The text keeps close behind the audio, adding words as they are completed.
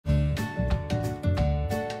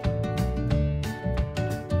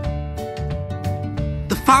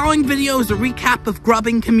following video is a recap of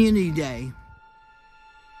Grubbin Community Day.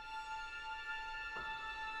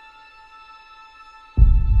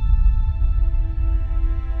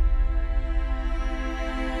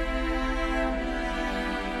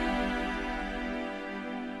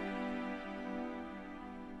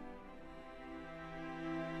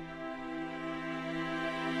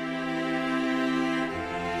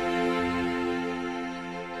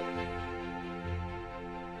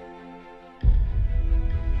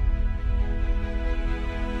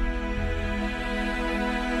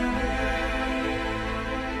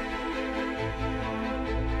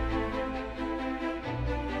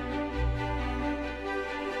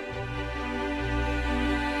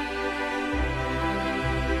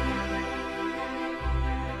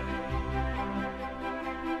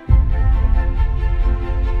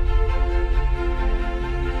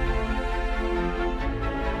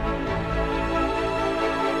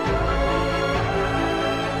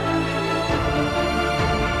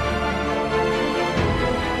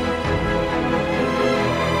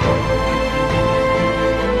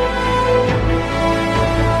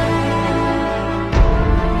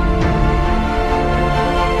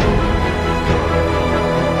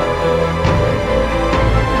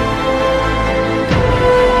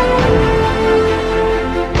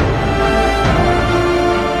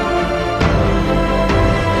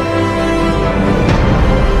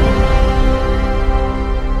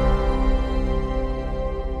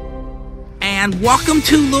 And welcome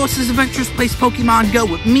to Lewis's Adventures Place Pokemon Go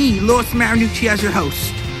with me, Lewis Marinucci, as your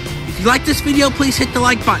host. If you like this video, please hit the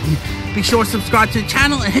like button. Be sure to subscribe to the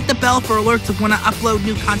channel and hit the bell for alerts of when I upload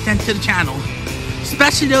new content to the channel,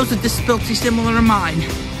 especially those with disabilities similar to mine.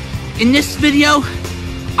 In this video,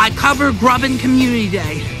 I cover Grubbin Community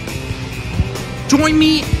Day. Join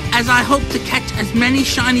me as I hope to catch as many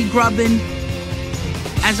shiny Grubbin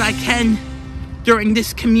as I can during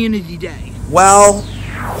this Community Day. Well,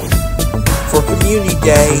 for Community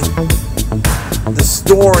Day, the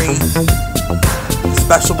story, the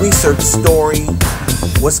special research story,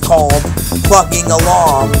 was called Plugging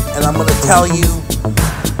Along, and I'm going to tell you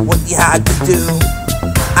what you had to do.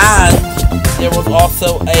 And there was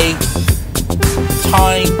also a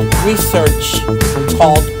timed research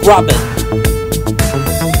called Grubbin.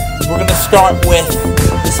 We're going to start with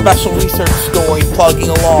the special research story, Plugging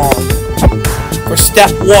Along. For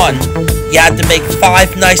step 1, you had to make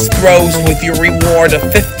 5 nice throws with your reward of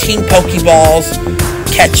 15 Pokeballs,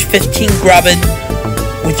 catch 15 Grubbin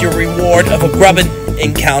with your reward of a Grubbin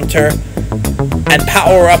encounter, and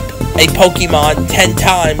power up a Pokemon 10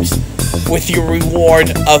 times with your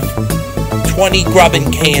reward of 20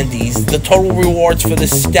 Grubbin candies. The total rewards for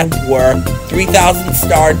this step were 3,000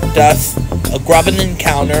 Stardust, a Grubbin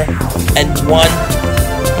encounter, and 1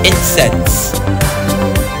 incense.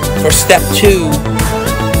 For step 2,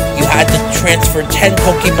 you had to transfer 10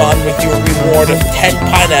 Pokemon with your reward of 10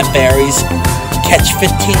 Pineapple Berries, catch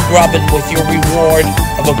 15 Grubbin with your reward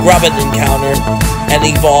of a Grubbin encounter, and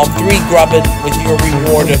evolve 3 Grubbin with your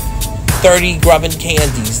reward of 30 Grubbin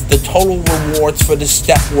candies. The total rewards for this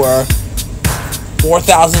step were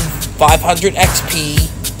 4,500 XP,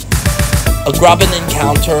 a Grubbin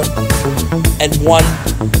encounter, and 1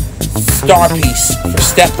 star piece. For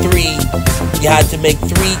step 3, you had to make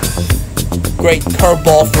 3 great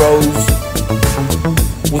curveball throws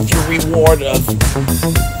with your reward of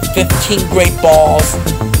 15 great balls,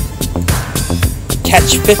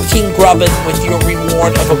 catch 15 Grubbin with your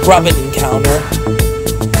reward of a Grubbin encounter,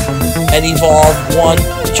 and evolve 1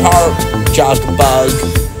 Charjug bug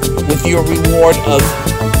with your reward of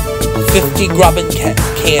 50 Grubbin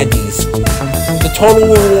candies. The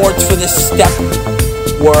total rewards for this step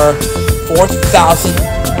were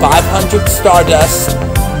 4,500 Stardust,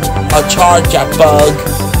 a Charjug bug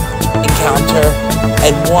encounter,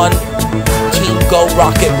 and 1 Team Go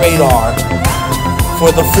Rocket radar.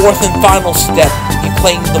 For the 4th and final step, you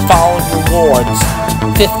claim the following rewards: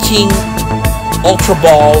 15 Ultra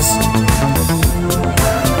Balls,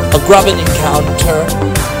 a Grubbin encounter,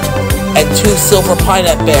 and 2 Silver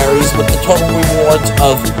Pineapple Berries with the total rewards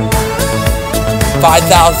of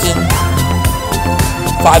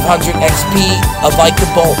 5,500 XP, a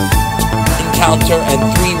Vikable encounter, and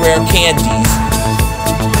 3 rare candies.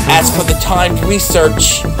 As for the timed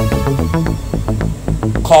research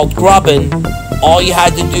called Grubbin, all you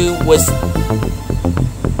had to do was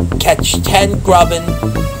catch 10 Grubbin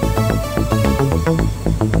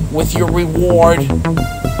with your reward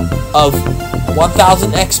of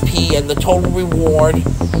 1,000 XP, and the total reward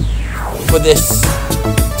for this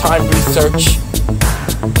time research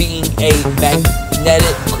being a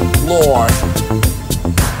magnetic lure.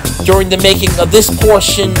 During the making of this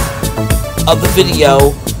portion of the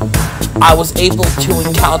video, I was able to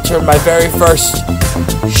encounter my very first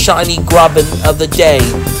shiny Grubbin of the day.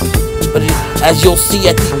 But as you'll see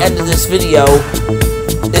at the end of this video,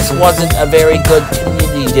 this wasn't a very good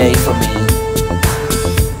community day for me.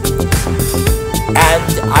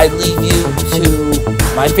 And I leave you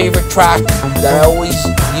to my favorite track that I always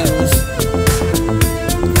use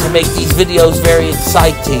to make these videos very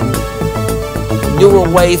exciting. Newer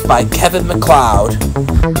Wave by Kevin MacLeod.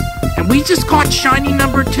 And we just caught shiny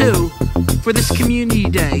number 2 for this community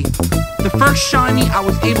day. The first shiny I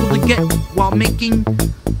was able to get while making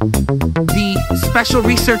the special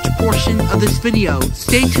research portion of this video.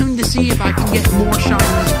 Stay tuned to see if I can get more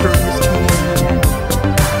shinies during this community day.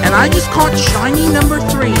 And I just caught shiny number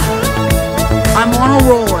 3. I'm on a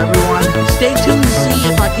roll, everyone. Stay tuned to see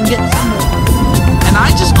if I can get some more. And I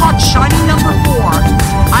just caught shiny number 4.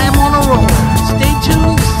 I am on a roll. Stay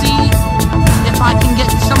tuned to see if I can get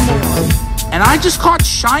some more. And I just caught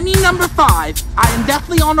shiny number 5. I am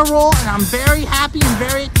definitely on a roll, and I'm very happy and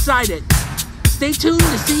very excited. Stay tuned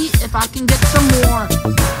to see if I can get some more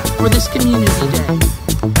for this community day.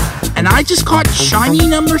 And I just caught shiny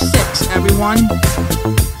number 6, everyone.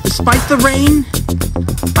 Despite the rain,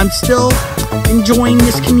 I'm still enjoying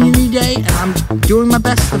this community day, and I'm doing my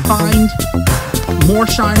best to find more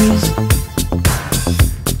shinies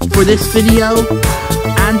for this video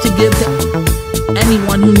and to give to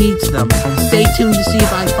anyone who needs them. Stay tuned to see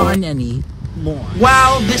if I find any more.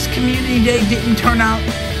 Well, this community day didn't turn out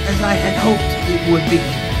as I had hoped it would be.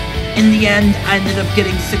 In the end, I ended up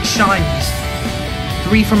getting 6 shinies.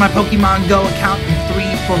 3 for my Pokemon Go account and 3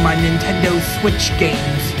 for my Nintendo Switch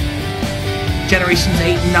games. Generations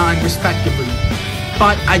 8 and 9 respectively.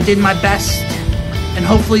 But I did my best, and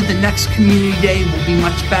hopefully the next community day will be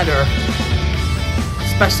much better.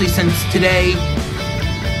 Especially since today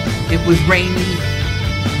it was rainy,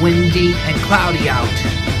 windy, and cloudy out.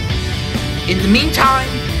 In the meantime,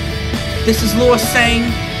 this is Lewis saying,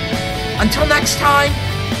 until next time,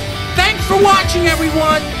 thanks for watching,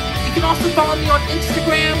 everyone! You can also follow me on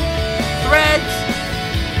Instagram, Threads,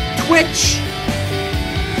 Twitch,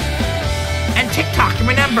 and TikTok. And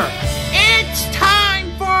remember, it's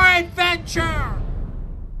time for adventure!